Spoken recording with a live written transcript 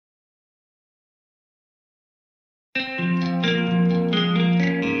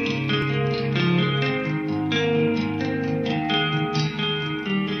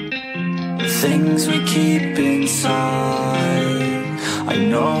The things we keep inside, I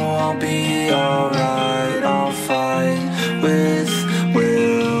know I'll be alright. I'll fight with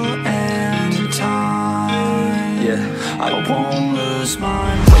will and time. Yeah, I won't lose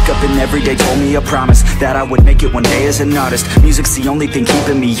mine. Wake up and every day told me a promise that I would make it one day as an artist. Music's the only thing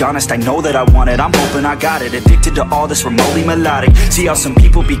keeping me honest. I know that I want it, I'm hoping I got it. Addicted to all this remotely melodic. See how some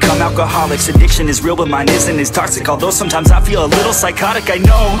people become alcoholics. Addiction is real but mine isn't as toxic. Although sometimes I feel a little psychotic. I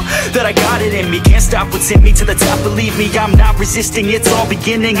know that I got it in me. Can't stop what's in me to the top. Believe me, I'm not resisting, it's all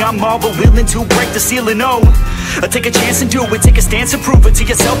beginning. I'm all but willing to break the ceiling. Oh, take a chance and do it. Take a stance and prove it to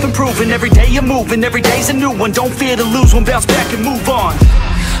yourself, improving. Every day you're moving, every day's a new one. Don't fear to lose one, bounce back and move on.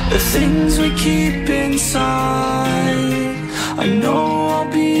 The things we keep inside, I know I'll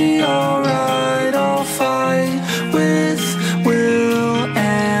be alright. I'll fight with will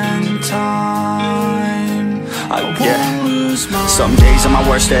and time. I won't lose my. Some days are my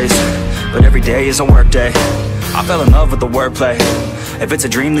worst days, but every day is a work day. I fell in love with the wordplay. If it's a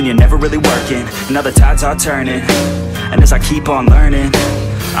dream, then you're never really working. Now the tides are turning, and as I keep on learning,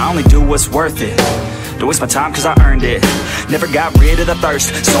 I only do what's worth it. Don't waste my time cause I earned it. Never got rid of the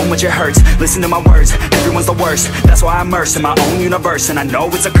thirst, so much it hurts. Listen to my words, everyone's the worst. That's why I'm immersed in my own universe. And I know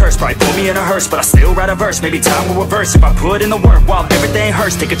it's a curse, probably put me in a hearse, but I still write a verse. Maybe time will reverse if I put in the work while everything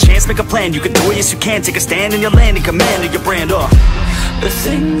hurts. Take a chance, make a plan, you can do it, yes you can. Take a stand in your land and command of your brand. The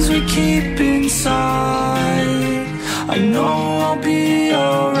things we keep inside, I know I'll be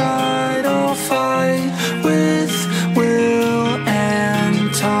alright. I'll fight with will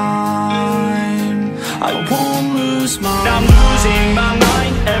and time. I won't lose my. I'm losing my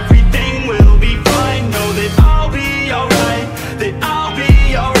mind, everything will be fine. Know that I'll be alright, that I'll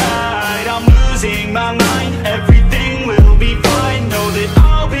be alright. I'm losing my mind, everything